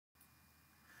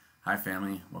Hi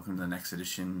family, welcome to the next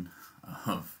edition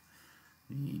of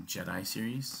the Jedi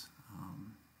series.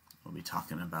 We'll be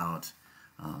talking about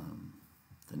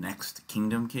the next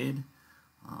Kingdom Kid.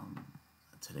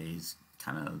 Today's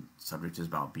kind of subject is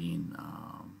about being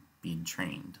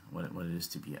trained, what it is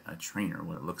to be a trainer,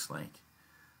 what it looks like.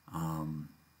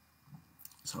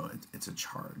 So it's a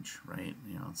charge, right?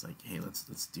 It's like, hey,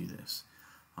 let's do this.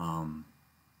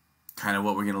 Kind of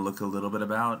what we're going to look a little bit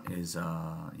about is,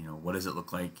 what does it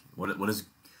look like? What does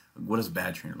a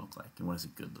bad trainer look like, and what does a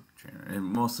good trainer? And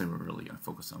mostly, we're really going to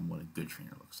focus on what a good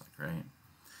trainer looks like, right?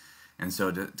 And so,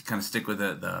 to kind of stick with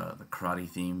the karate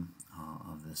theme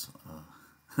of this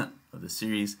of the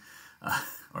series,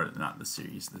 or not the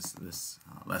series, this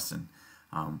lesson.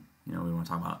 We want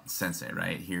to talk about sensei,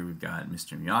 right? Here we've got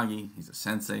Mr. Miyagi. He's a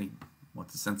sensei.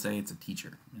 What's a sensei? It's a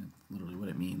teacher. Literally, what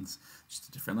it means, just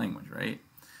a different language, right?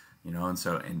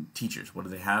 And teachers, what do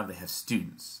they have? They have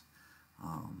students.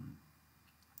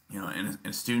 And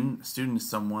a student is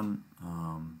someone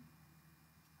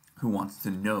who wants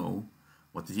to know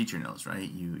what the teacher knows, right?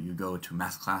 You go to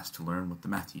math class to learn what the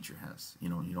math teacher has. You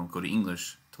don't go to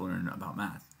English to learn about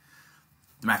math.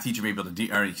 The math teacher may be able to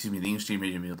do, or excuse me, the English teacher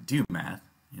may be able to do math,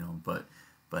 but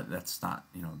that's not,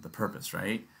 the purpose,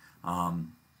 right?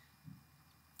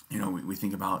 We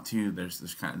think about too. There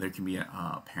can be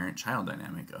a parent-child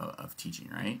dynamic of teaching,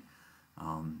 right?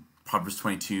 Proverbs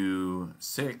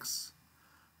 22:6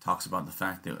 talks about the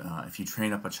fact that if you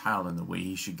train up a child in the way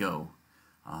he should go,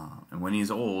 and when he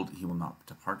is old, he will not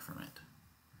depart from it.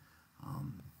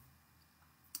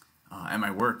 At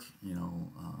my work,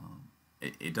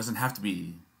 it doesn't have to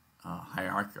be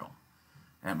hierarchical.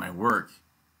 At my work,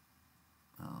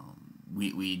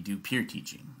 we do peer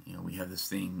teaching. We have this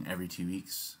thing every 2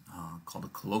 weeks called a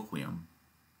colloquium,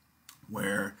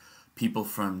 where people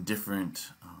from different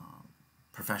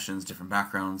professions, different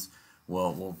backgrounds,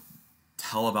 will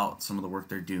tell about some of the work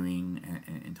they're doing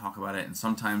and talk about it. And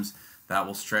sometimes that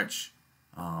will stretch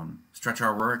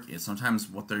our work. Sometimes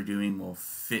what they're doing will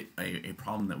fit a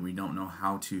problem that we don't know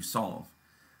how to solve,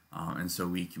 and so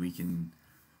we can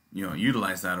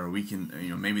utilize that, or we can,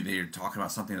 maybe they're talking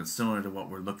about something that's similar to what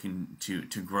we're looking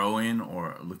to grow in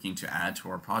or looking to add to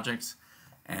our projects.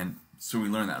 And so we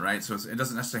learn that, right? So it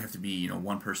doesn't necessarily have to be,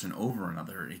 one person over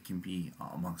another. It can be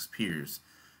amongst peers.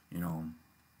 In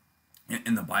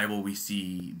the Bible, we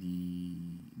see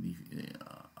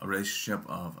a relationship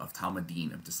of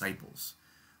talmidim, of disciples,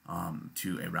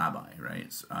 to a rabbi,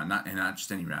 right? Not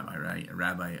just any rabbi, right? A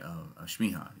rabbi of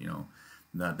Shmiha,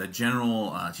 The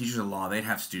general teachers of the law, they'd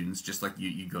have students, just like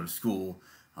you go to school.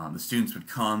 The students would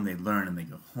come, they'd learn, and they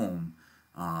go home.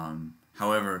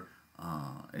 However,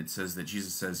 it says that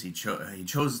Jesus says he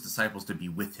chose his disciples to be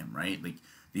with him, right? Like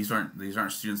these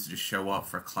aren't students that just show up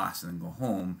for a class and then go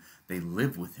home. They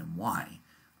live with him. Why?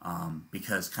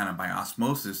 Because kind of by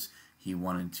osmosis, he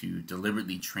wanted to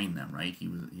deliberately train them, right? He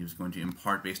was going to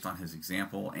impart based on his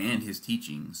example and his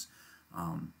teachings.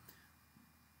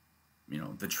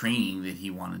 The training that he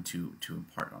wanted to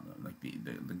impart on them, like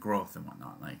the growth and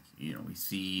whatnot. Like, we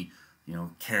see,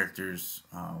 characters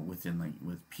with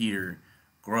Peter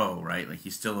grow, right? Like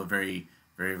he's still a very,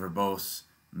 very verbose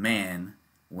man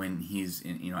when he's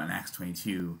in Acts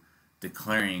 22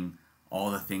 declaring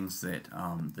all the things that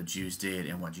the Jews did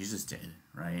and what Jesus did,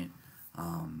 right?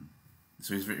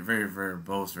 So he's very, very, very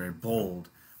verbose, very bold,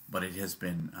 but it has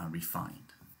been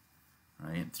refined,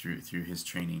 right, through his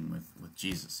training with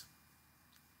Jesus.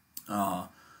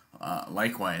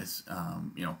 Likewise,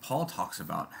 Paul talks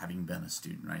about having been a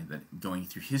student, right? That going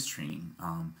through his training.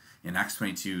 In Acts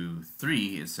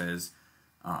 22:3, it says,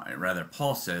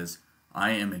 Paul says,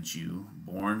 "I am a Jew,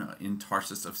 born in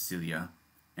Tarsus of Cilicia,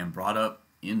 and brought up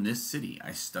in this city.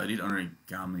 I studied under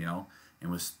Gamaliel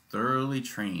and was thoroughly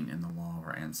trained in the law of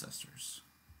our ancestors."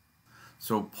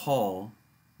 So Paul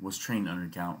was trained under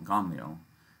Gamaliel,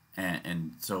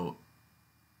 and so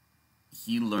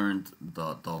he learned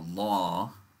the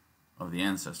law of the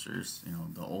ancestors,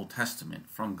 the Old Testament,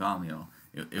 from Gamaliel.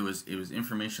 It was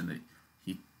information that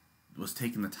he was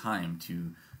taking the time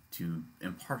to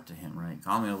impart to him, right?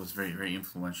 Gamaliel was very, very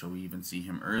influential. We even see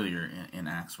him earlier in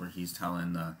Acts, where he's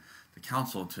telling the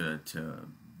council to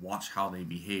watch how they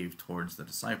behave towards the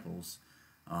disciples,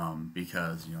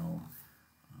 because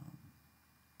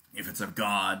if it's of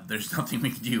God, there's nothing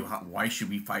we can do. Why should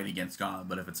we fight against God?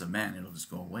 But if it's of man, it'll just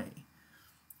go away.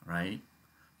 Right?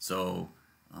 So,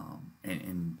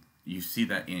 and you see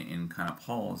that in kind of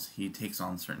Paul's, he takes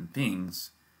on certain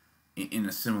things in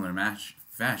a similar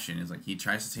fashion. Is like he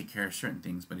tries to take care of certain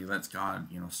things, but he lets God,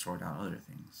 sort out other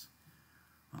things.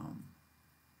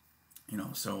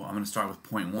 So I'm going to start with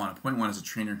point one. Point one is a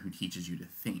trainer who teaches you to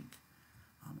think.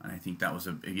 And I think that was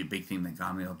a big thing that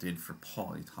Gamaliel did for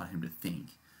Paul. He taught him to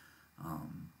think.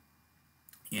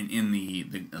 In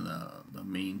the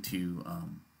main two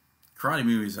karate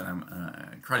movies that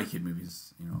Karate Kid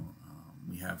movies,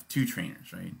 we have two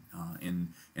trainers, right?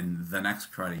 In the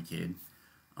next Karate Kid,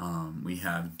 we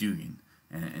have Dugan,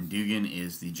 and Dugan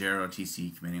is the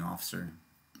JROTC commanding officer,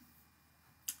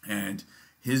 and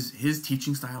his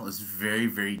teaching style is very,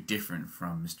 very different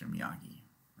from Mr. Miyagi,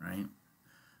 right?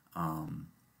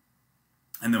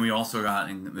 And then we also got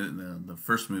in the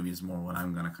first movie is more what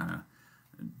I'm gonna kind of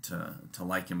to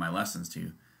liken my lesson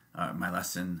to.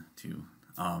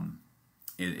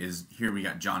 Is here we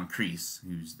got John Kreese,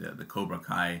 who's the Cobra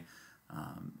Kai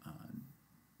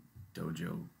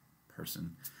dojo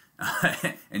person,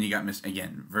 and you got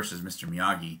versus Mr.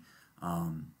 Miyagi.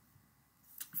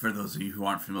 For those of you who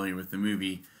aren't familiar with the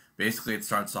movie, basically it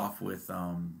starts off with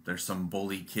there's some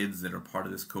bully kids that are part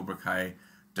of this Cobra Kai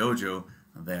dojo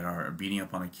that are beating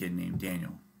up on a kid named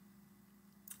Daniel,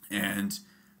 and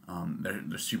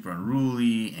they're super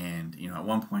unruly, and at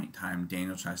one point in time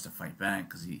Daniel tries to fight back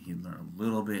because he learned a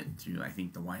little bit through, I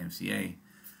think, the YMCA,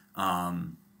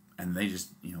 and they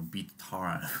just beat the tar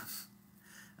out of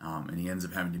him, and he ends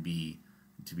up having to be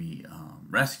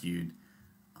rescued,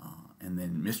 and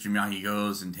then Mr. Miyagi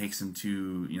goes and takes him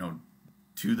to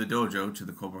the dojo, to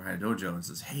the Cobra Kai dojo, and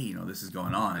says, hey, this is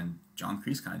going on, and John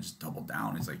Kreese kind of just doubled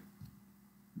down. He's like,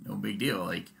 no big deal,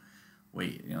 like,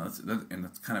 wait, and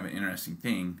that's kind of an interesting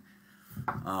thing.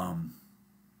 And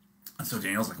so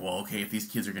Daniel's like, well, okay, if these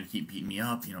kids are going to keep beating me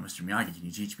up, Mr. Miyagi, can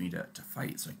you teach me to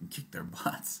fight so I can kick their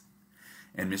butts?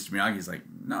 And Mr. Miyagi's like,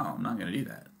 no, I'm not going to do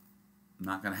that.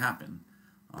 Not going to happen.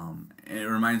 And it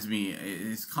reminds me,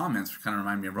 his comments kind of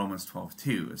remind me of Romans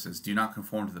 12:2. It says, do not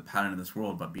conform to the pattern of this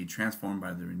world, but be transformed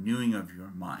by the renewing of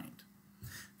your mind.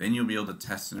 Then you'll be able to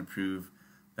test and approve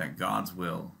that God's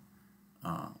will,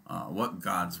 what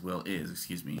God's will is,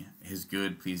 his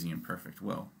good, pleasing, and perfect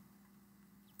will.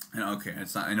 And okay,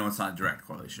 I know it's not a direct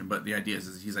correlation, but the idea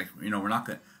is he's like,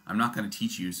 I'm not going to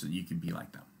teach you so that you can be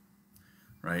like them,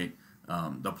 right?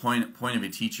 The point of a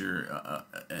teacher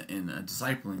in a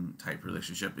discipling type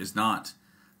relationship is not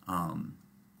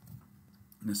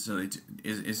necessarily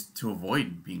is to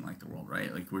avoid being like the world,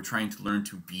 right? Like, we're trying to learn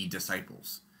to be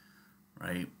disciples,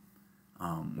 right?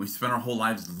 We spend our whole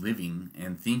lives living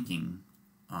and thinking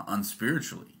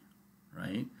unspiritually,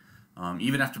 right?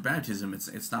 Even after baptism,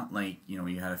 it's not like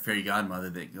you had a fairy godmother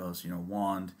that goes,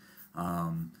 wand,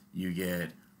 you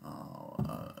get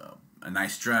a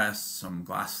nice dress, some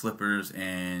glass slippers,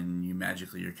 and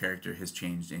your character has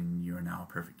changed and you are now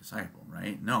a perfect disciple,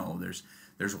 right? No,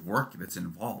 there's work that's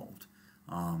involved.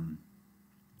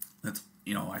 That's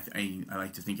I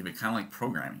like to think of it kind of like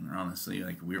programming, honestly.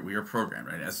 Like, we are programmed,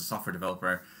 right? As a software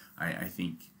developer, I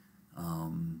think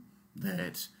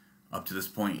that up to this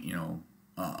point,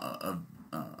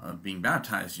 of being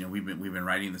baptized, we've been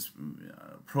writing this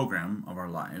program of our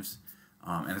lives,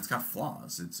 and it's got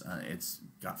flaws. It's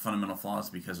got fundamental flaws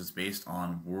because it's based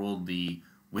on worldly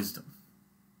wisdom,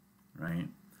 right?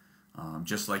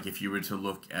 Just like if you were to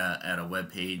look at a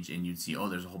web page and you'd see,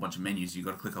 there's a whole bunch of menus. You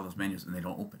go to click all those menus and they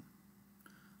don't open.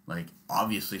 Like,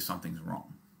 obviously something's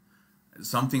wrong.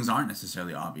 Some things aren't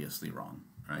necessarily obviously wrong,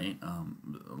 right?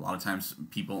 A lot of times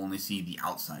people only see the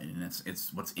outside, and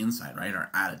it's what's inside, right? Our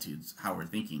attitudes, how we're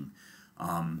thinking,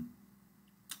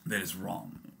 that is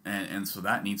wrong, and so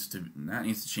that needs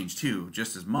to change too,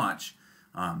 just as much.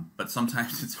 But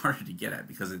sometimes it's harder to get at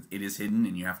because it is hidden,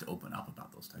 and you have to open up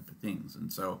about those type of things.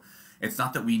 And so it's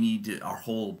not that we need to, our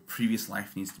whole previous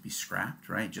life needs to be scrapped,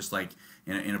 right? Just like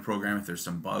in a program, if there's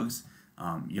some bugs,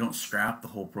 you don't scrap the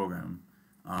whole program.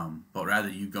 But rather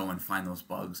you go and find those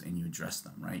bugs and you address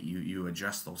them, right? You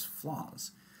address those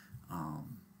flaws,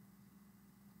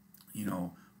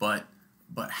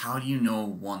 but how do you know,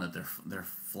 one, that they're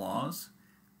flaws,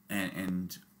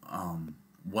 and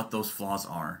what those flaws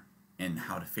are and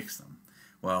how to fix them?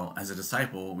 Well, as a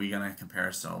disciple, we're gonna compare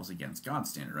ourselves against God's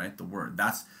standard, right? The Word.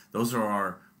 Those are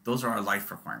our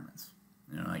life requirements.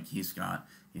 Like he's got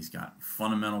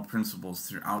fundamental principles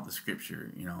throughout the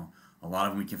Scripture. A lot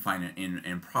of them we can find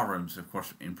in Proverbs. Of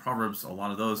course, in Proverbs, a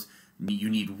lot of those you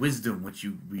need wisdom, which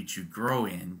you grow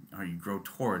in, or you grow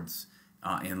towards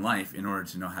in life, in order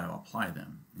to know how to apply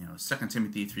them. 2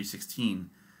 Timothy 3:16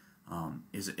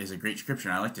 is a great scripture,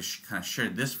 and I like to kind of share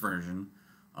this version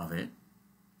of it.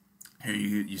 Here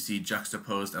you see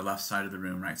juxtaposed a left side of the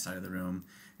room, right side of the room.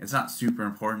 It's not super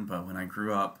important, but when I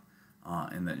grew up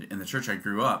in the church I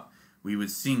grew up, we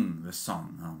would sing this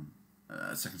song,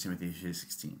 2 Timothy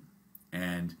 3:16.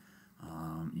 And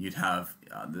you'd have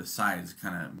the sides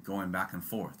kind of going back and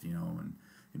forth, and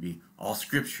it'd be all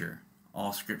Scripture,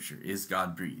 all scripture is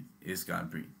God breathed,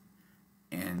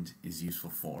 and is useful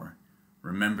for.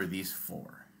 Remember these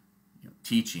four.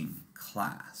 Teaching,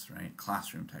 class, right?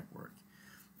 Classroom type work.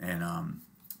 And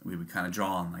we would kind of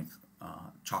draw on like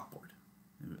chalkboard.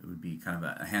 It would be kind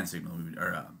of a hand signal or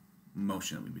a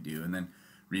motion that we would do. And then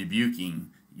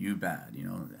rebuking, you bad.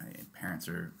 Parents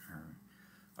are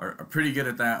pretty good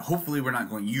at that. Hopefully we're not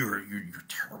going, you're a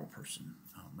terrible person,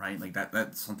 right? Like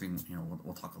that's something,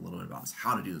 we'll talk a little bit about is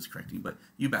how to do this correcting. But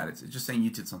you bad, it's just saying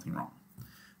you did something wrong,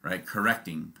 right?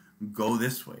 Correcting, go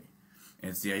this way. And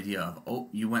it's the idea of, oh,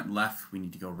 you went left, we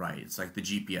need to go right. It's like the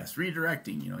GPS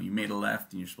redirecting. You made a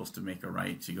left and you're supposed to make a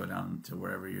right to go down to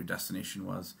wherever your destination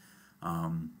was.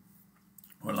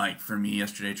 Or like for me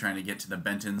yesterday, trying to get to the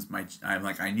Bentons,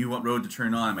 I knew what road to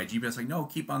turn on. My GPS like, no,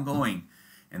 keep on going.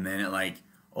 And then it like,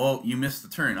 oh, you missed the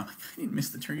turn. I'm like, I didn't miss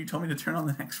the turn. You told me to turn on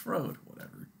the next road.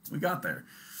 Whatever. We got there.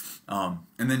 And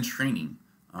then training.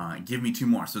 Give me two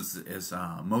more. So it's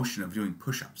a motion of doing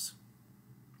push-ups.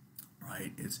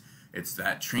 Right? It's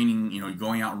that training,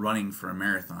 going out running for a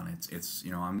marathon. I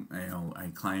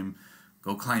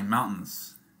go climb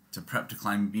mountains to prep to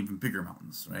climb even bigger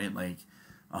mountains, right? Like,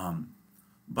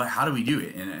 but how do we do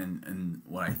it? And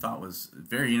what I thought was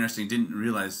very interesting,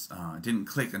 didn't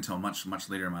click until much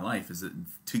later in my life, is that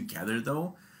together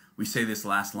though, we say this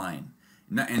last line,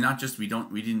 and not just we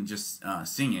didn't just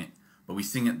sing it, but we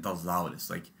sing it the loudest.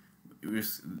 Like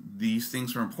these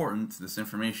things were important, this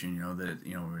information, that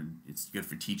it's good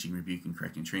for teaching, rebuking,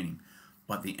 correcting, training,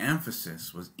 but the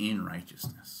emphasis was in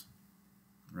righteousness,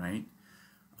 right?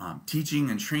 Teaching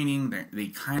and training,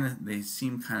 they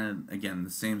seem kind of, again,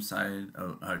 the same side,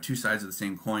 two sides of the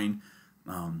same coin.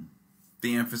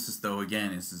 The emphasis, though,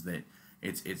 again, is that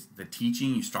it's the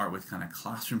teaching. You start with kind of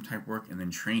classroom type work, and then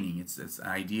training. It's the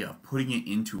idea of putting it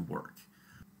into work.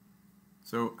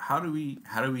 So how do we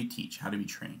teach? How do we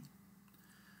train?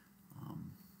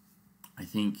 I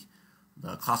think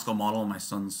the classical model in my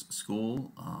son's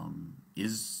school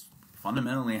is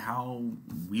fundamentally how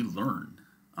we learn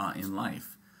in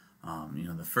life.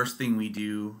 The first thing we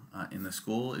do in the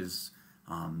school is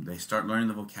they start learning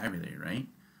the vocabulary, right?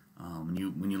 When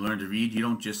you learn to read, you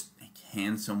don't just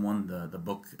hand someone the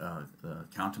book, the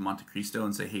Count of Monte Cristo,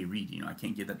 and say, hey, read. I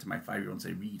can't give that to my 5-year-old and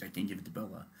say, read. I can't give it to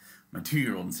Bella, my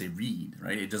 2-year-old, and say, read,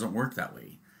 right? It doesn't work that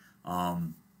way.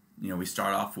 We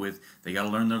start off with, they got to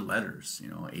learn their letters,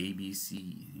 A, B,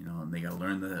 C, and they got to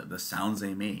learn the sounds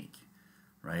they make,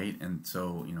 right? And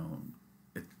so,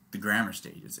 the grammar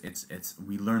stage, it's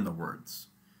we learn the words,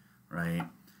 right?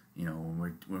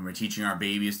 When we're teaching our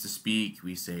babies to speak,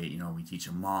 we say, we teach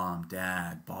them mom,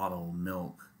 dad, bottle,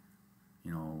 milk.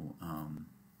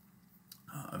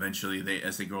 Eventually,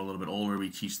 as they grow a little bit older, we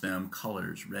teach them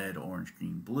colors: red, orange,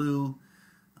 green, blue.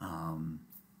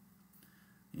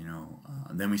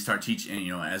 Then we start teaching,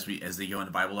 as they go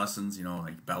into Bible lessons,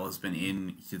 like Bella's been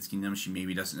in Kids Kingdom, she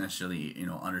maybe doesn't necessarily,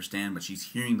 understand, but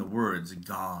she's hearing the words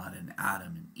God and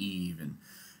Adam and Eve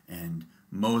and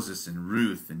Moses and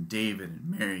Ruth and David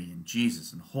and Mary and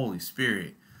Jesus and Holy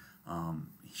Spirit.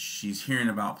 She's hearing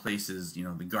about places,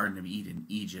 the Garden of Eden,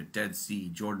 Egypt, Dead Sea,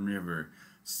 Jordan River,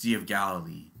 Sea of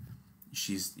Galilee.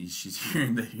 She's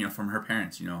hearing that, from her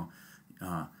parents,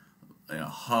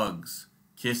 hugs,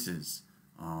 kisses,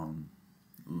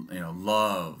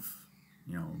 love,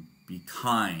 be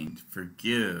kind,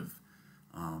 forgive,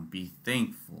 be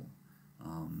thankful.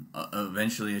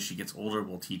 Eventually, as she gets older,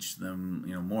 we'll teach them,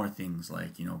 more things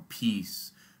like,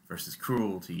 peace versus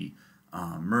cruelty,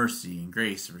 mercy and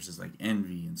grace versus like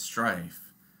envy and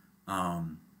strife.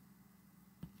 So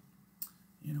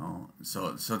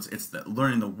it's the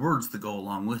learning the words that go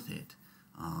along with it.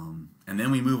 And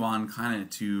then we move on kind of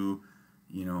to,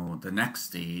 the next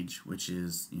stage, which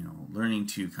is, learning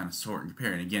to kind of sort and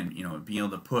compare. And again, being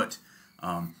able to put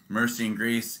mercy and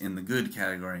grace in the good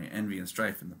category, envy and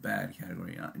strife in the bad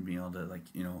category, and being able to,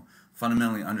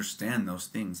 fundamentally understand those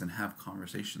things and have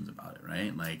conversations about it,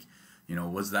 right? Like,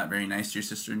 was that very nice to your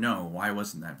sister? No. Why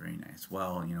wasn't that very nice?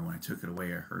 Well, when I took it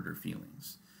away, I hurt her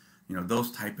feelings.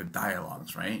 Those type of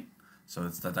dialogues, right? So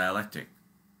it's the dialectic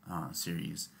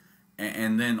series.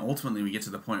 And then ultimately we get to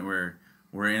the point where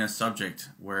we're in a subject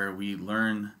where we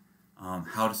learn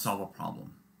how to solve a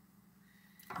problem,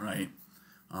 right?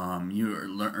 You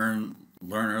learn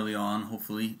early on,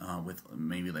 hopefully,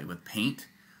 with paint,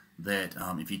 that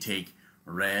if you take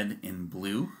red and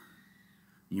blue,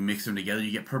 you mix them together,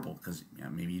 you get purple, because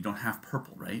maybe you don't have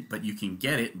purple, right? But you can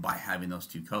get it by having those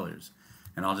two colors.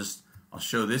 And I'll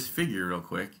show this figure real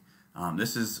quick.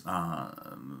 This is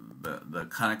the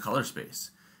kind of color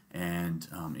space. And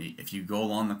if you go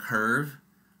along the curve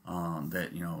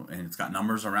that, and it's got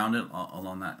numbers around it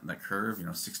along that curve,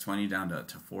 620 down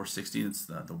to 460. It's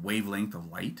the wavelength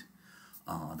of light.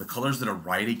 The colors that are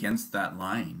right against that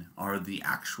line are the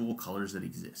actual colors that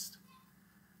exist.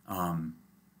 And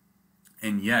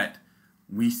yet,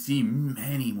 we see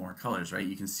many more colors, right?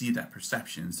 You can see that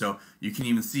perception. So you can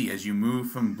even see as you move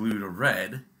from blue to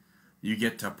red, you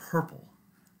get to purple,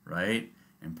 right?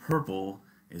 And purple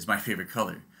is my favorite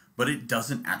color, but it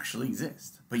doesn't actually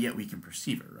exist. But yet we can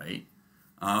perceive it, right?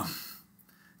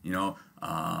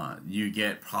 You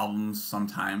get problems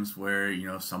sometimes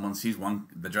where, someone sees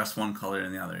the dress one color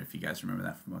and the other, if you guys remember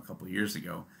that from a couple of years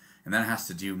ago. And that has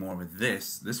to do more with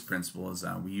this principle is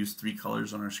we use 3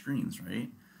 colors on our screens, right?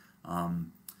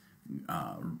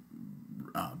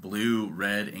 Blue,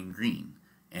 red, and green.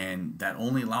 And that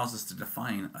only allows us to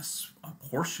define a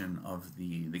portion of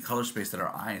the color space that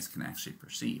our eyes can actually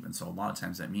perceive. And so a lot of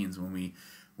times that means when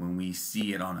we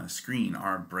see it on a screen,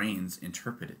 our brains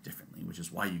interpret it differently, which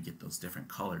is why you get those different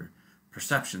color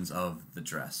perceptions of the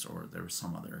dress, or there was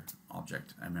some other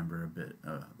object I remember a bit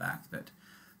back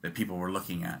that people were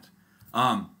looking at.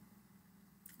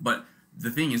 But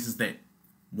the thing is that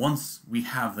once we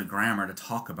have the grammar to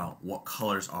talk about what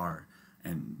colors are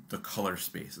and the color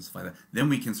space and stuff like that, then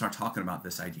we can start talking about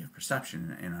this idea of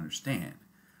perception and understand,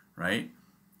 right?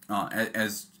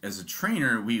 As a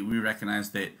trainer, we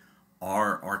recognize that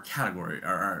our category,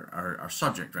 our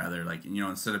subject rather, like,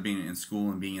 instead of being in school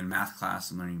and being in math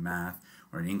class and learning math,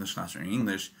 or in English class or in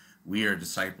English, we are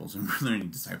disciples and we're learning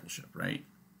discipleship, right?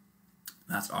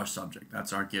 That's our subject.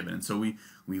 That's our given. And so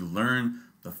we learn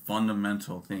the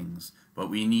fundamental things, but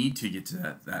we need to get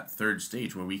to that third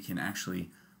stage where we can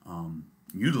actually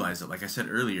utilize it. Like I said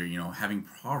earlier, having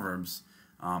Proverbs,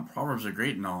 Proverbs are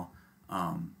great and all,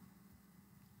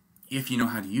 if you know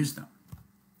how to use them.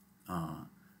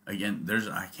 Again,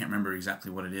 I can't remember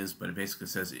exactly what it is, but it basically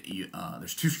says,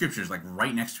 there's 2 scriptures like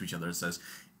right next to each other. It says,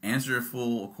 answer a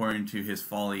fool according to his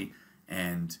folly,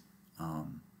 and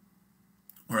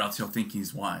or else he'll think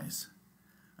he's wise.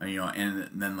 And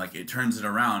then like it turns it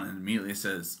around and immediately it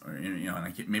says, or and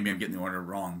maybe I'm getting the order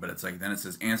wrong, but it's like then it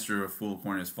says, answer a fool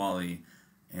according to his folly,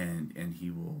 and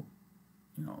he will,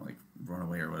 like run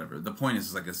away or whatever. The point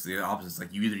is like it's the opposite. It's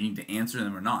like you either need to answer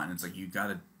them or not, and it's like you got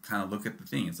to kind of look at the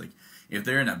thing. It's like if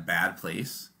they're in a bad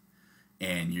place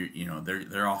and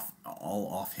they're all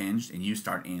off hinged, and you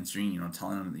start answering,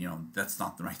 telling them that's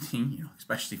not the right thing,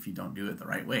 especially if you don't do it the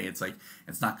right way, it's like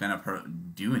it's not gonna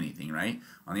do anything, right?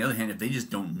 On the other hand, if they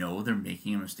just don't know they're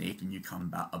making a mistake and you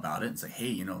come about it and say,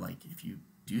 hey, like if you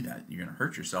do that, you're gonna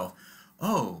hurt yourself.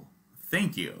 Oh,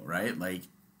 thank you, right? Like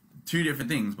 2 different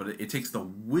things, but it takes the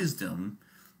wisdom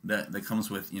that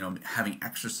comes with having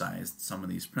exercised some of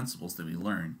these principles that we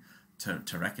learn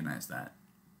to recognize that.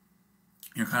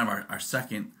 Kind of our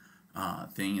second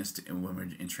thing is when we're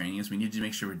in training is we need to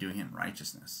make sure we're doing it in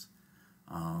righteousness.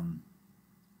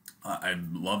 I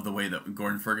love the way that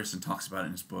Gordon Ferguson talks about it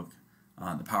in his book,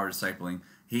 The Power of Discipling.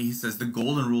 He says the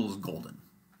golden rule is golden.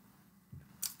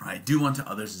 Right? Do unto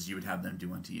others as you would have them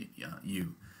do unto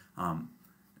you.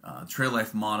 Trail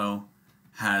Life motto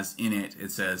has in it,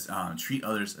 it says, treat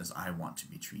others as I want to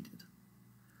be treated.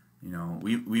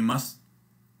 We must,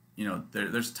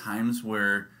 there's times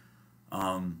where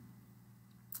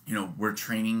we're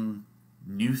training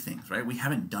new things, right? We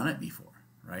haven't done it before,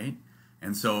 right?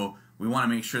 And so we want to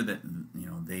make sure that,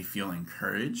 they feel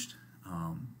encouraged,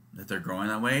 that they're growing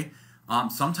that way.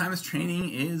 Sometimes training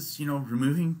is,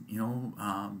 removing,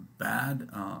 bad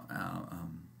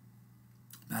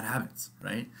habits,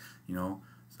 right?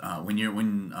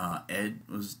 When Ed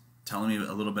was telling me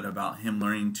a little bit about him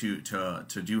learning to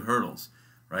do hurdles,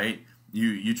 right?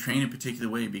 You train a particular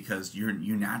way because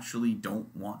you naturally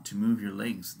don't want to move your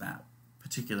legs that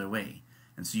particular way,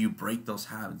 and so you break those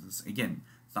habits. Again,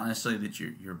 it's not necessarily that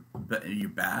you're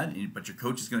bad, but your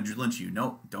coach is going to drill into you.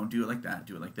 No, don't do it like that.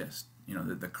 Do it like this.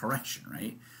 The correction,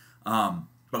 right?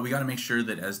 But we got to make sure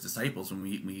that as disciples, when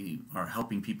we are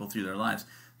helping people through their lives,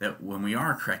 that when we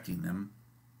are correcting them,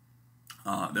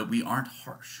 that we aren't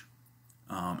harsh.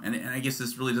 And I guess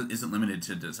this really isn't limited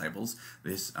to disciples.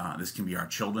 This can be our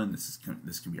children. This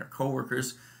can be our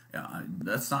coworkers.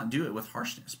 Let's not do it with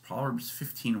harshness. Proverbs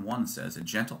 15:1 says, "A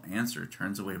gentle answer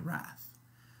turns away wrath,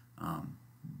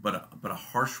 but a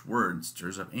harsh word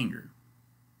stirs up anger."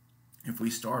 If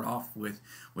we start off with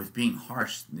being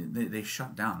harsh, they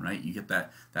shut down, right? You get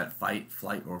that fight,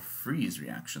 flight, or freeze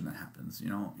reaction that happens,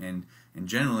 and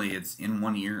generally it's in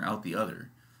one ear, out the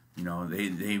other. You know,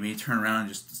 they may turn around and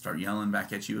just start yelling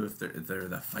back at you if they're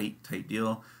the fight type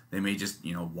deal. They may just,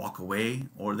 you know, walk away,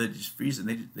 or they just freeze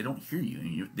and they don't hear you.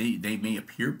 And they may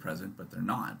appear present, but they're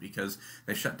not, because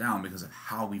they shut down because of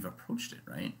how we've approached it,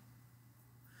 right?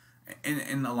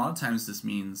 And a lot of times this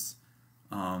means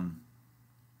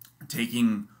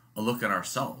taking a look at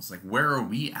ourselves. Like, where are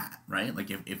we at, right? Like,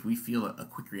 if we feel a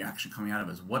quick reaction coming out of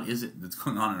us, what is it that's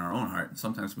going on in our own heart? And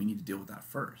sometimes we need to deal with that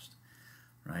first,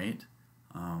 right?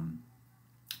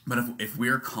 But if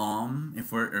we're calm,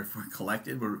 if we're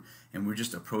collected, and we're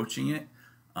just approaching it,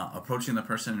 approaching the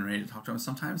person and ready to talk to them,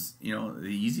 sometimes, you know, the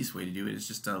easiest way to do it is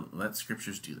just to let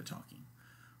scriptures do the talking,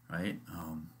 right?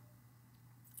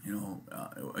 You know,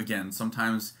 again,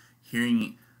 sometimes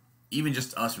hearing, even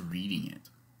just us reading it,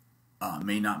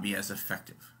 may not be as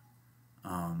effective.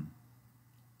 I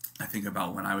think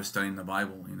about when I was studying the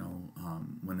Bible, you know,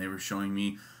 when they were showing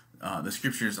me the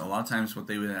scriptures, a lot of times what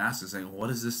they would ask is like, what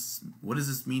does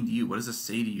this mean to you? What does this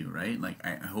say to you, right? Like,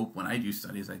 I hope when I do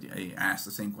studies, I ask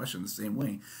the same question the same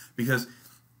way, because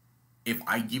if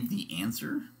I give the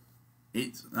answer,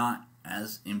 it's not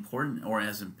as important or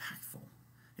as impactful.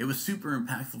 It was super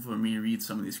impactful for me to read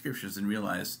some of these scriptures and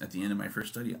realize at the end of my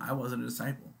first study, I wasn't a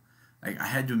disciple. Like, I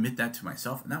had to admit that to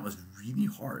myself, and that was really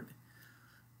hard.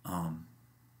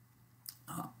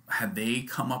 Had they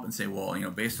come up and say, well, you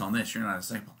know, based on this, you're not a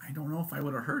disciple, I don't know if I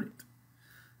would have heard it.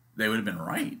 They would have been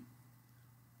right,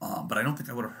 but I don't think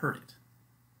I would have heard it.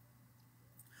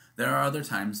 There are other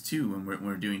times, too, when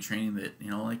we're doing training that, you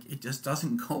know, like, it just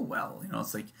doesn't go well. You know,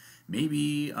 it's like,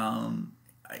 maybe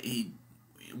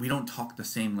we don't talk the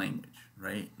same language,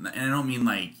 right? And I don't mean,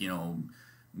 like, you know,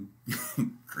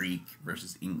 Greek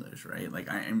versus English, right? Like,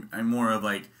 I'm more of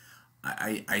like,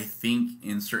 I think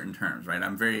in certain terms, right?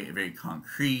 I'm very, very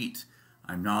concrete.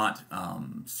 I'm not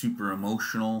super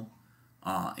emotional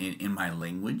in my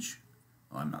language.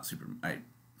 Well, I'm not super. I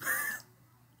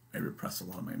repress a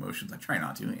lot of my emotions. I try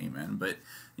not to. Amen. But,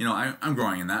 you know, I'm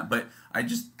growing in that. But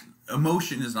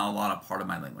emotion is not a lot of part of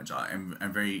my language. I'm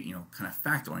very, you know, kind of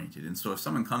fact oriented. And so if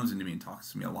someone comes into me and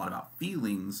talks to me a lot about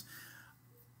feelings,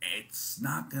 it's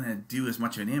not going to do as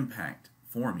much of an impact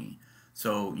for me.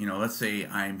 So, you know, let's say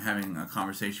I'm having a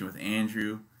conversation with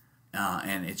Andrew,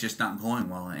 and it's just not going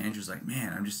well, and Andrew's like,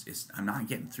 man, I'm not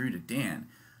getting through to Dan.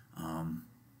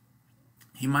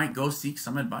 He might go seek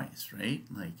some advice, right?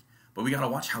 Like, but we got to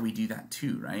watch how we do that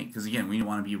too, right? Because again, we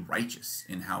want to be righteous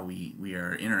in how we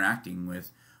are interacting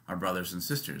with our brothers and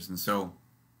sisters. And so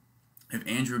if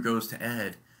Andrew goes to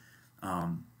Ed,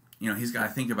 you know, he's got to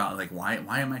think about, like, why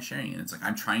am I sharing it? It's like,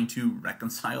 I'm trying to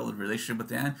reconcile the relationship with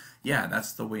Dan. Yeah,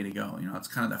 that's the way to go. You know, it's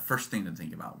kind of the first thing to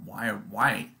think about.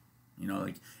 Why? You know,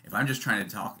 like, if I'm just trying to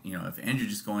talk, you know, if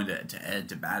Andrew's just going to Ed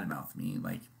to badmouth me,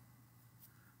 like,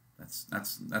 that's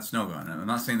no go. And I'm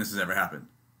not saying this has ever happened.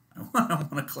 I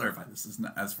want to clarify, this is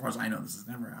not, as far as I know, this has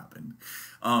never happened.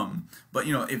 But,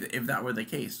 you know, if that were the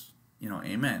case, you know,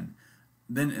 amen.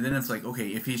 Then it's like, okay,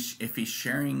 if he's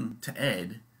sharing to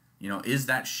Ed, you know, is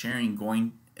that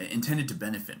sharing intended to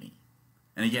benefit me?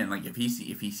 And again, like, if he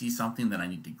sees something that I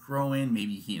need to grow in,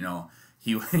 maybe he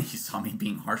saw me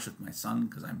being harsh with my son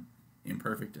because I'm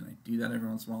imperfect and I do that every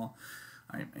once in a while.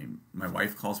 My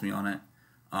wife calls me on it.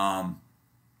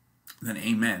 Then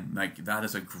amen. Like, that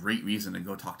is a great reason to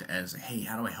go talk to Ed and say, hey,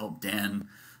 how do I help Dan,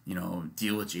 you know,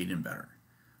 deal with Jaden better?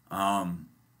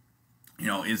 You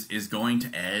know, is going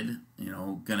to Ed, you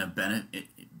know, gonna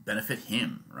benefit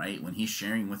him, right? When he's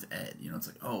sharing with Ed, you know, it's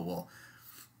like, oh, well,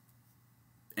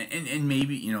 and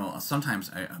maybe, you know, sometimes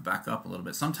I back up a little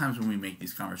bit. Sometimes when we make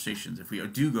these conversations, if we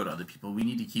do go to other people, we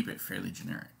need to keep it fairly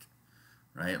generic,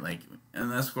 right? Like,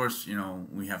 unless, of course, you know,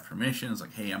 we have permissions,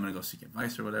 like, hey, I'm gonna go seek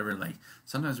advice or whatever. Like,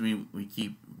 sometimes we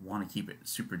want to keep it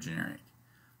super generic,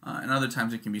 and other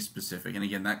times it can be specific. And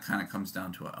again, that kind of comes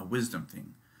down to a wisdom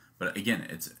thing. But again,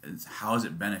 it's how is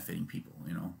it benefiting people,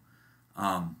 you know?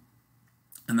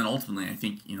 And then ultimately, I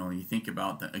think, you know, you think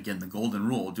about, the golden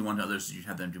rule, do unto others as you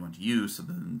have them do unto you. So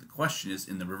then the question is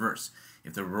in the reverse.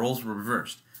 If the roles were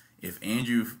reversed, if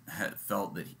Andrew had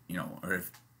felt that, you know, or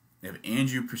if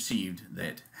Andrew perceived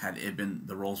that had it been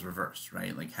the roles reversed,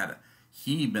 right? Like, had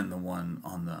he been the one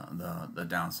on the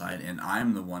downside and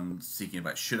I'm the one seeking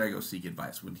advice, should I go seek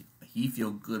advice? Would he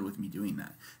feel good with me doing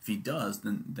that? If he does,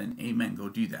 then amen, go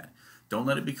do that. Don't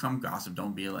let it become gossip.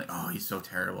 Don't be like, oh, he's so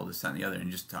terrible, this, that, and the other,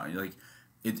 and just tell you, like,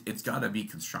 it's got to be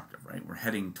constructive, right? We're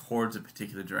heading towards a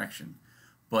particular direction.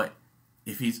 But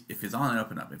if he's on the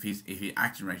up and up, if he's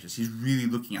acting righteous, he's really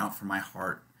looking out for my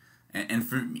heart and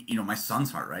for, you know, my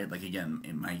son's heart, right? Like, again,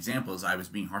 in my example is I was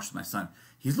being harsh with my son.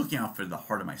 He's looking out for the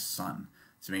heart of my son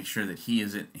to make sure that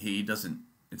it doesn't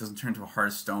turn to a heart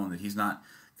of stone, that he's not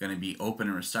going to be open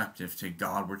and receptive to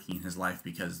God working in his life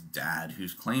because dad, who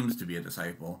claims to be a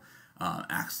disciple,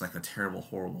 acts like a terrible,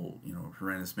 horrible,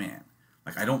 horrendous man.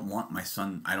 Like, I don't want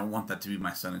that to be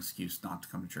my son's excuse not to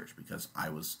come to church because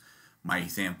my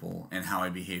example and how I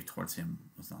behaved towards him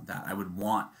was not that. I would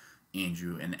want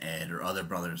Andrew and Ed or other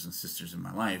brothers and sisters in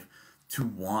my life to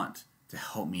want to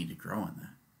help me to grow in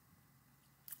that.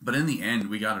 But in the end,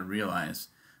 we got to realize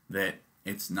that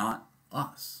it's not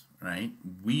us, right?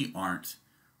 We aren't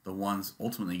the ones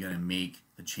ultimately going to make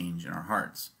the change in our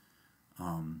hearts,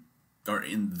 or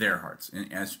in their hearts,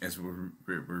 and as we're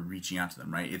reaching out to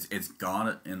them, right? It's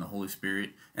God and the Holy Spirit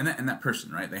and that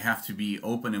person, right? They have to be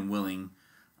open and willing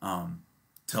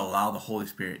to allow the Holy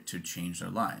Spirit to change their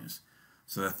lives.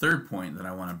 So the third point that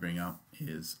I want to bring up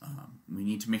is we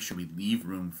need to make sure we leave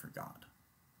room for God.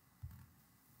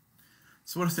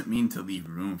 So what does it mean to leave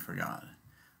room for God?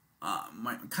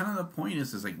 The point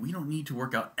is like we don't need to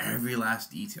work out every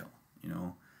last detail.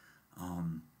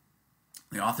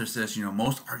 The author says,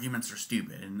 most arguments are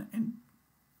stupid, and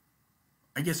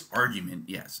I guess argument,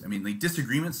 yes. I mean, like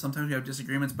disagreements. Sometimes we have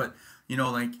disagreements, but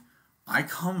like I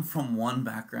come from one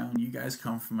background, you guys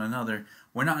come from another.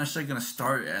 We're not necessarily going to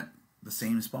start at the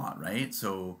same spot, right?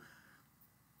 So,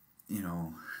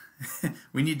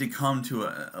 we need to come to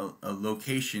a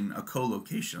location, a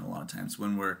co-location a lot of times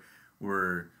when we're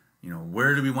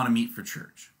where do we want to meet for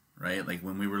church, right? Like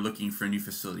when we were looking for a new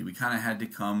facility, we kind of had to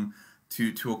come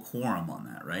to a quorum on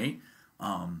that, right?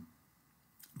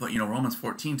 But Romans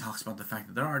 14 talks about the fact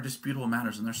that there are disputable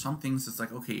matters, and there's some things that's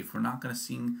like, okay, if we're not going to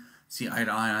see eye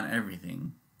to eye on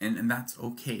everything, and that's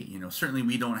okay. Certainly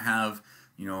we don't have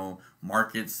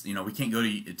markets. We can't go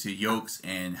to Yokes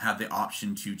and have the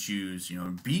option to choose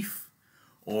beef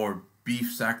or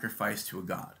beef sacrifice to a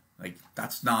god. Like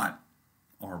that's not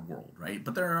our world, right?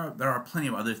 But there are plenty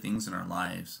of other things in our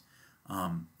lives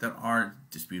that are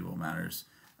disputable matters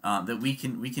that we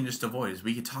can just avoid.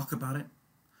 We could talk about it,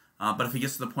 but if it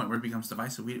gets to the point where it becomes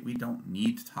divisive, we don't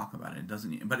need to talk about it. It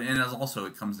doesn't. But and as also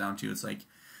it comes down to, it's like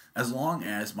as long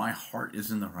as my heart is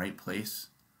in the right place,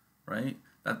 right?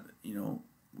 That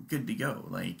good to go.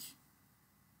 Like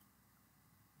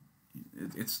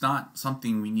it's not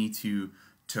something we need to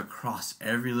cross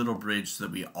every little bridge so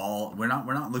that we're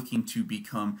not looking to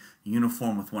become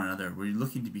uniform with one another. We're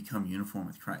looking to become uniform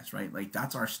with Christ, right? Like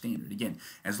that's our standard. Again,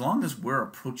 as long as we're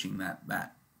approaching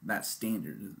that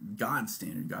standard, God's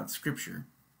standard, God's scripture,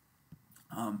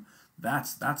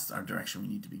 that's our direction we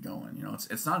need to be going.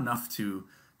 It's not enough to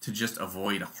just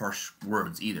avoid harsh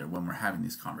words either when we're having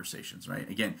these conversations, right?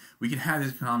 Again, we can have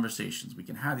these conversations, we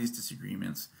can have these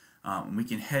disagreements, we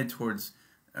can head towards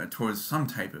some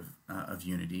type of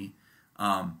unity,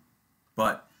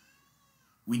 but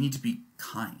we need to be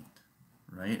kind,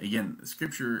 right? Again, the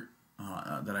scripture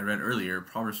that I read earlier,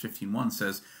 Proverbs 15:1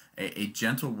 says, a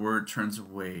gentle word turns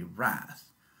away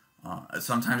wrath.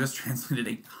 Sometimes it's translated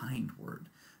a kind word.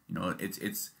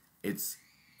 It's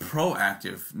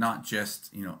proactive, not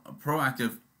just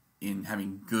proactive in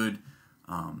having good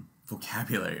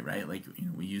vocabulary, right? Like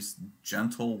we use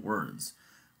gentle words.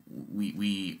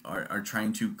 We are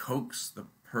trying to coax the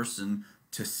person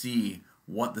to see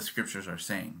what the scriptures are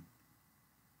saying.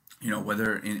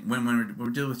 Whether when we're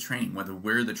dealing with training, whether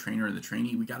we're the trainer or the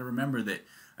trainee, we got to remember that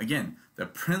again, the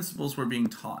principles we're being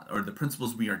taught or the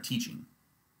principles we are teaching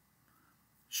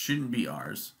shouldn't be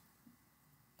ours.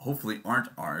 Hopefully aren't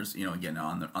ours, again,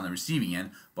 on the receiving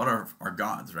end, but are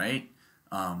God's, right?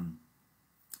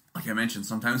 Like I mentioned,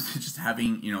 sometimes just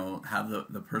having, have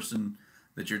the person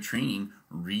that you're training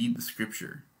read the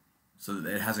scripture so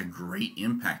that it has a great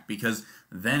impact, because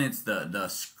then it's the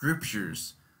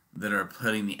scriptures that are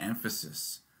putting the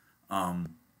emphasis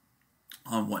on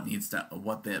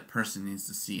what that person needs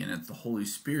to see, and it's the Holy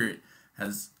Spirit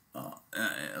has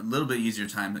a little bit easier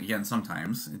time. Again,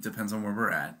 sometimes it depends on where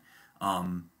we're at.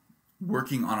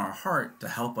 Working on our heart to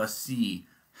help us see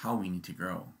how we need to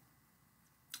grow.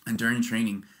 And during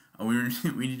training, we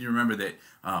need to remember that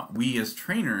we as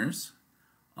trainers,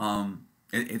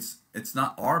 it's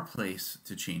not our place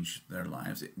to change their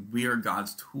lives. We are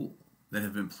God's tool that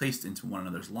have been placed into one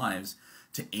another's lives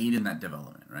to aid in that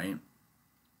development, right?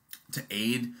 To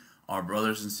aid our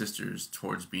brothers and sisters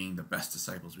towards being the best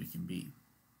disciples we can be.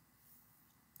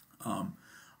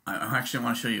 I actually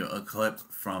want to show you a clip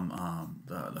from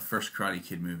the first Karate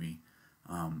Kid movie.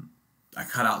 I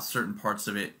cut out certain parts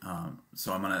of it,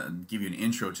 so I'm going to give you an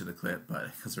intro to the clip,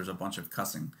 but because there's a bunch of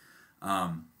cussing.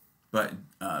 But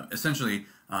essentially,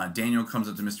 Daniel comes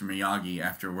up to Mr. Miyagi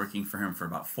after working for him for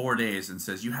about 4 days and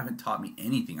says, "You haven't taught me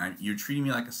anything. You're treating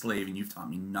me like a slave, and you've taught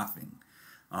me nothing.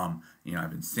 I've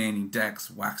been sanding decks,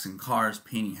 waxing cars,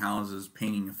 painting houses,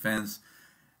 painting a fence,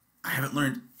 I haven't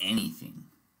learned anything.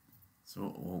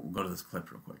 So we'll go to this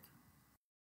clip real quick.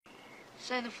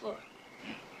 Sit on the floor.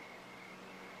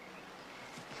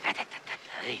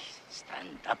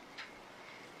 Stand up.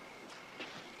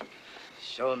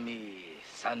 Show me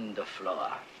sand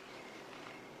floor.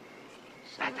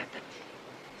 Sand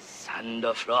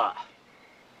floor.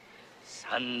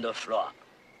 Sand floor.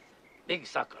 Big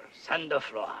sucker. Sand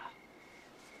floor.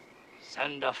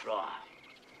 Sand floor.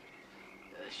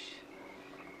 Yes.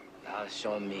 Now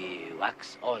show me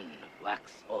wax on,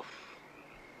 wax off.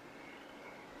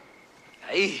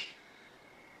 Aye.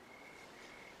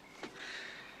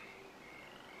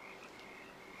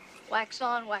 Wax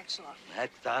on, wax off.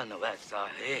 Wax on, wax off.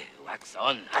 Hey, wax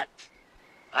on, hot.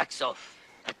 Wax off,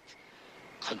 hot.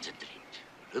 Concentrate.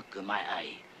 Look at my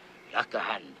eye. Lock a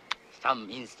hand. Thumb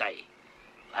inside.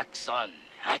 Wax on,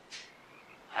 hot.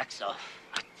 Wax off,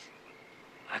 hot.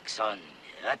 Wax on,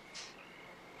 hot.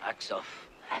 Wax off,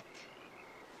 hot.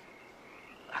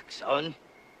 Wax on.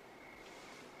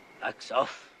 Wax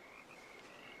off.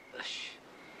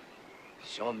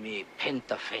 Show me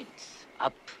penta fence.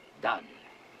 Up, down.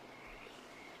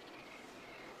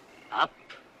 Up,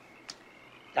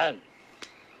 down,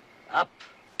 up,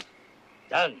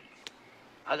 down.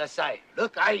 Other side.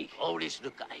 Look eye. Always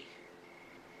look eye.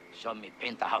 Show me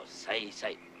paint the house. Side,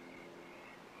 side.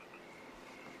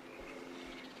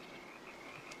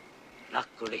 Lock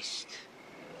wrist.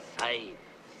 Side,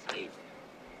 side.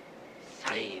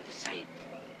 Side, side.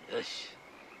 Yes.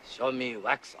 Show me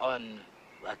wax on,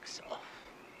 wax off.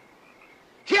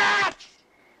 That!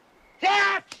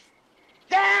 That!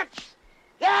 That!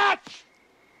 That!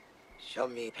 Show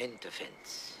me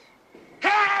pentafence.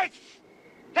 That!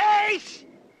 That!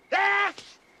 That!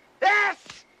 That!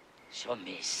 Show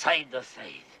me side to side.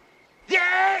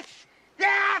 That!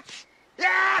 That!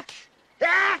 That!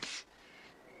 That!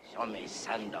 Show me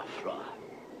sand or floor.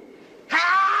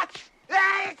 That!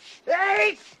 That!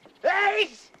 That! That!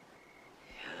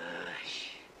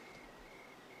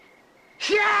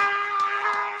 Yes!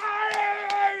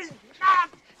 That!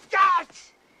 That!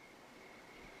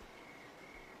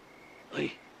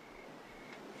 Oi.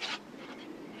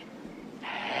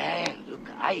 Look,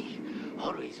 I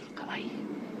always look, I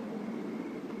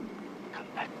come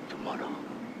back tomorrow.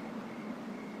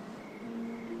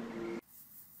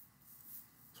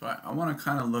 So I want to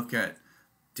kind of look at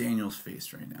Daniel's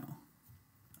face right now.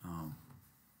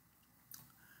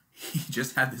 He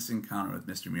just had this encounter with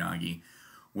Mr. Miyagi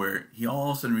where he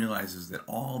all of a sudden realizes that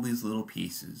all these little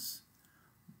pieces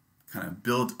kind of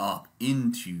build up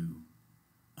into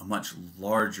a much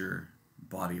larger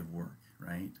body of work,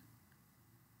 right?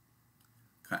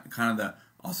 Kind of the,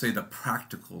 I'll say the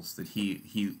practicals that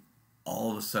he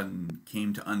all of a sudden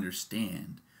came to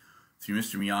understand through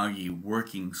Mr. Miyagi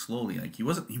working slowly. Like he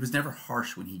was never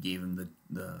harsh when he gave him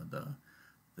the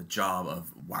job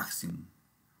of waxing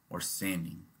or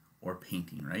sanding or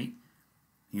painting, right?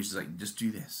 He was just like, just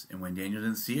do this. And when Daniel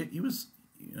didn't see it, he was,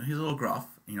 he's a little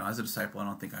gruff. As a disciple, I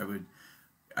don't think I would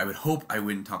hope I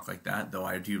wouldn't talk like that, though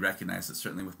I do recognize that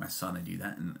certainly with my son I do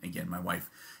that. And again, my wife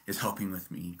is helping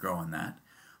with me grow on that.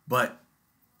 But,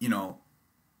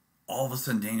 all of a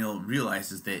sudden Daniel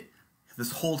realizes that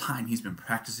this whole time he's been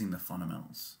practicing the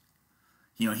fundamentals.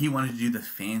 He wanted to do the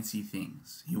fancy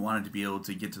things. He wanted to be able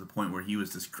to get to the point where he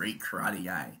was this great karate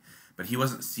guy. But he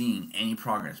wasn't seeing any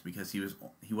progress because he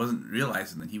wasn't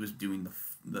realizing that he was doing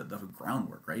the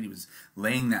groundwork, right? He was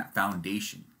laying that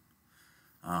foundation.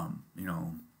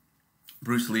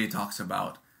 Bruce Lee talks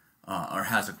about, or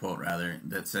has a quote rather,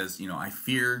 that says, I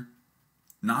fear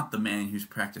not the man who's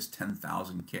practiced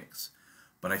 10,000 kicks,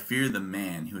 but I fear the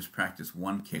man who has practiced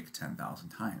one kick 10,000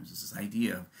 times. It's this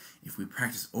idea of if we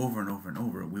practice over and over and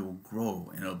over, we will grow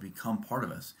and it'll become part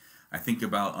of us. I think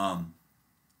about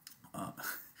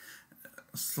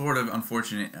sort of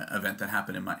unfortunate event that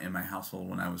happened in my household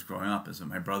when I was growing up is that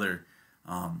my brother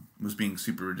was being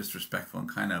super disrespectful and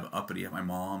kind of uppity at my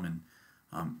mom, and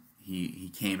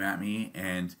he came at me,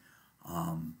 and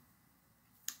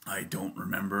I don't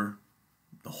remember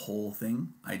the whole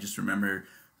thing. I just remember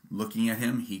looking at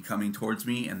him, he coming towards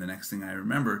me, and the next thing I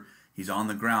remember, he's on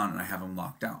the ground and I have him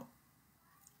locked out.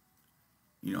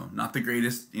 Not the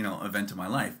greatest event of my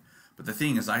life, but the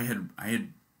thing is I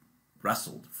had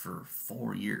wrestled for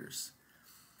 4 years,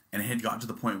 and it had got to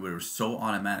the point where it was so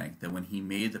automatic that when he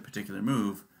made the particular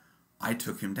move, I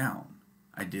took him down.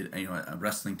 I did a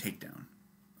wrestling takedown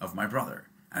of my brother,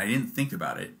 and I didn't think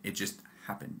about it. It just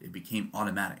happened. It became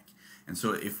automatic. And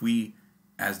so if we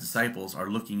as disciples are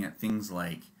looking at things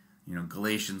like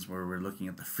Galatians, where we're looking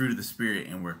at the fruit of the Spirit,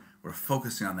 and we're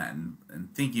focusing on that and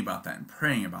thinking about that and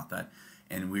praying about that,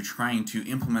 and we're trying to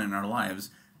implement in our lives,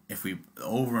 if we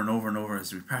over and over and over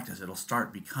as we practice, it'll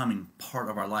start becoming part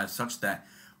of our lives, such that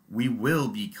we will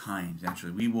be kind.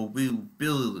 Naturally, we will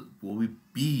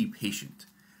be patient.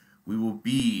 We will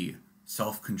be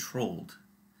self-controlled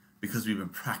because we've been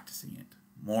practicing it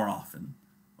more often,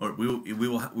 or we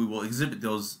will exhibit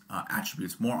those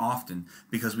attributes more often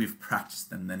because we've practiced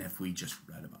them than if we just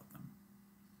read about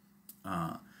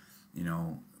them. You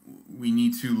know, we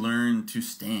need to learn to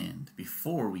stand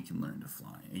before we can learn to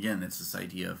fly. Again, it's this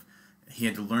idea of he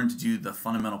had to learn to do the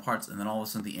fundamental parts, and then all of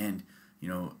a sudden at the end, you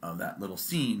know, of that little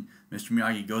scene, Mr.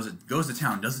 Miyagi goes to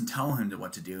town, doesn't tell him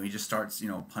what to do. He just starts, you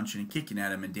know, punching and kicking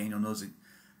at him, and Daniel knows it,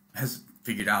 has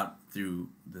figured out through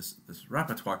this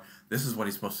repertoire, this is what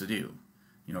he's supposed to do.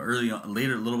 You know, a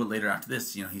little bit later after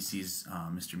this, you know, he sees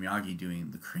Mr. Miyagi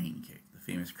doing the crane kick, the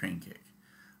famous crane kick.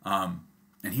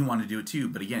 And he wanted to do it too,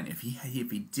 but again, if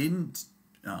he didn't,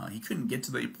 he couldn't get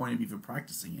to the point of even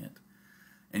practicing it.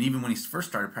 And even when he first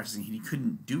started practicing, he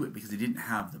couldn't do it because he didn't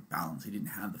have the balance, he didn't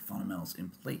have the fundamentals in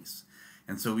place.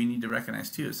 And so we need to recognize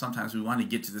too that sometimes we want to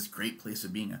get to this great place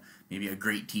of being maybe a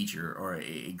great teacher or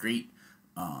a great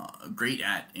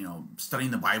at, you know,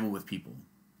 studying the Bible with people.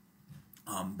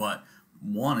 But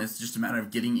one, it's just a matter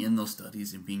of getting in those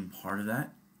studies and being part of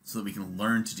that, so that we can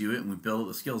learn to do it and we build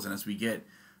the skills. And as we get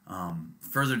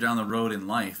further down the road in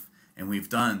life, and we've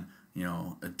done, you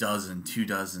know, a dozen, 2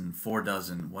 dozen, 4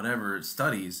 dozen, whatever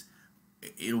studies,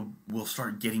 we'll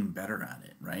start getting better at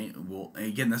it, right?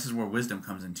 Again, this is where wisdom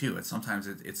comes in too. Sometimes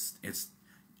it's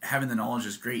having the knowledge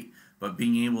is great, but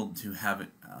being able to have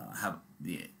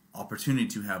the opportunity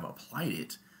to have applied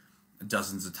it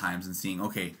dozens of times and seeing,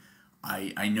 okay,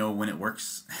 I know when it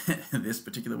works this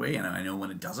particular way, and I know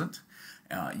when it doesn't.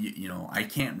 You know, I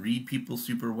can't read people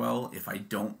super well if I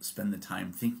don't spend the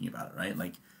time thinking about it, right?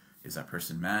 Like, is that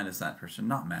person mad? Is that person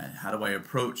not mad? How do I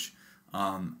approach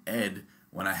Ed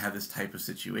when I have this type of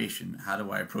situation? How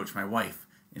do I approach my wife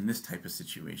in this type of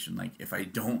situation? Like, if I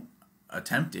don't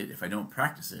attempt it, if I don't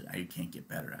practice it, I can't get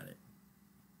better at it.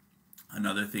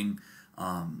 Another thing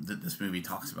that this movie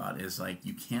talks about is, like,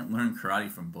 you can't learn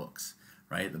karate from books,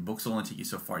 right? The books will only take you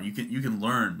so far. You can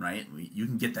learn, right? You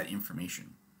can get that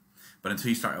information. But until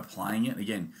you start applying it,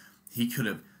 again, he could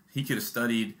have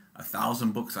studied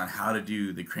 1,000 books on how to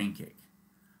do the crane kick.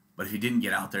 But if he didn't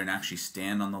get out there and actually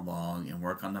stand on the log and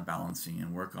work on the balancing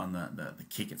and work on the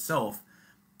kick itself,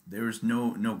 there was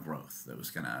no growth that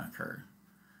was going to occur.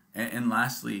 And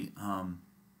lastly,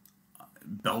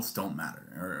 belts don't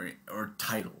matter, or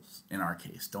titles in our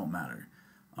case don't matter.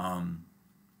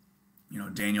 You know,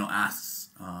 Daniel asks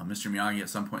Mr. Miyagi at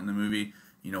some point in the movie,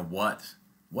 you know, what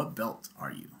belt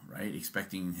are you, right?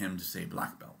 Expecting him to say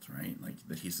black belt, right? Like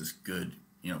that he's this good,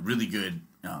 you know, really good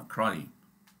karate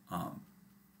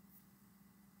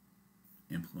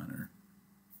implementer.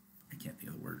 I can't think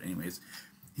of the word. Anyways,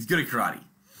 he's good at karate.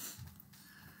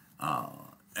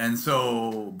 And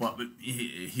so, but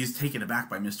he's taken aback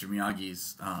by Mr.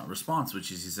 Miyagi's response,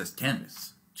 which is he says,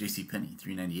 "Canvas, JCPenney,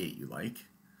 $3.98. You like?"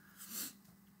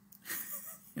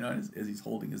 You know, as he's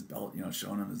holding his belt, you know,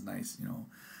 showing him his nice, you know,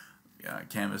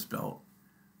 canvas belt,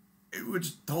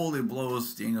 which totally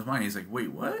blows Daniel's mind. He's like,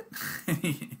 "Wait, what?" And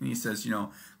he says, "You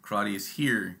know, karate is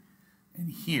here and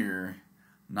here,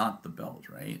 not the belt,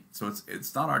 right?" So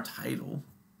it's not our title,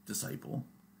 disciple,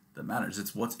 that matters.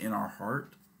 It's what's in our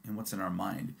heart and what's in our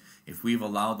mind. If we've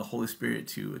allowed the Holy Spirit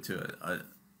to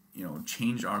you know,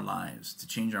 change our lives, to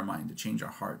change our mind, to change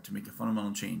our heart, to make a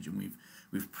fundamental change, and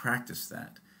we've practiced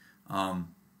that.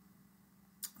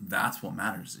 That's what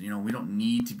matters. You know, we don't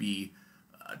need to be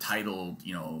titled,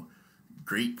 you know,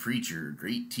 great preacher,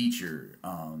 great teacher,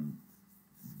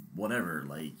 whatever.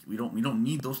 Like, we don't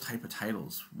need those type of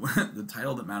titles. The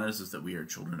title that matters is that we are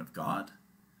children of God,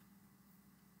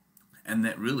 and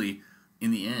that really,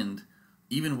 in the end,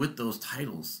 even with those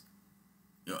titles,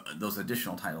 those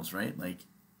additional titles, right? Like,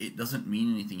 it doesn't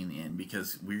mean anything in the end,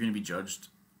 because we're going to be judged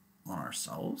on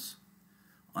ourselves,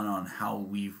 on how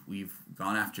we've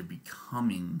gone after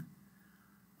becoming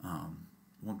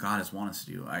what God has wanted us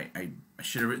to do. I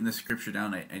should have written this scripture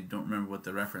down. I don't remember what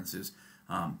the reference is,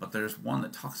 but there's one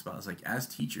that talks about, it's like, as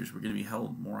teachers, we're going to be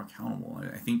held more accountable.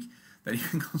 I think that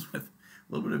even goes with a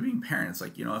little bit of being parents.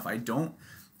 Like, you know, if I don't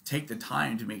take the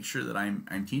time to make sure that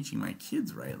I'm teaching my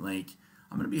kids right, like,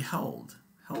 I'm going to be held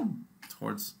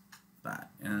towards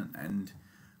that. And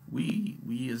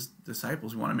we as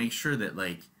disciples, we want to make sure that,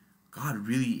 like, God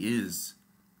really is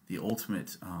the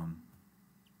ultimate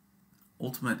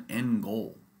end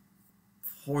goal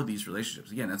for these relationships.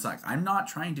 Again, it's like, I'm not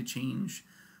trying to change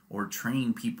or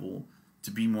train people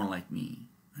to be more like me.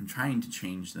 I'm trying to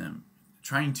change them.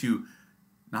 Trying to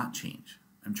not change.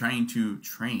 I'm trying to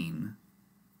train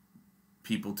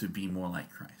people to be more like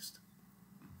Christ.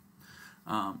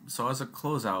 So as a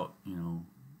closeout,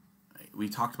 we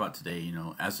talked about today,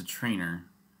 as a trainer,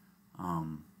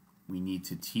 we need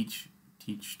to teach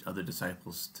other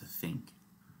disciples to think,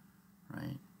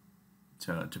 right?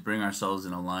 To bring ourselves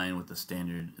in a line with the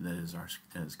standard that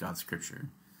is God's scripture.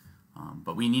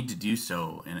 But we need to do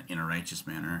so in a righteous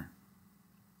manner.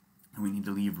 And we need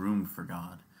to leave room for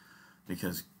God,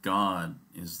 because God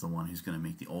is the one who's going to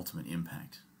make the ultimate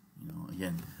impact.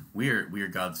 Again, we are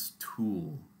God's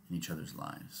tool in each other's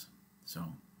lives.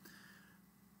 So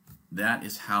that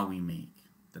is how we make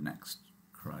the next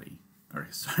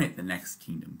the next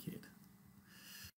Kingdom Kid.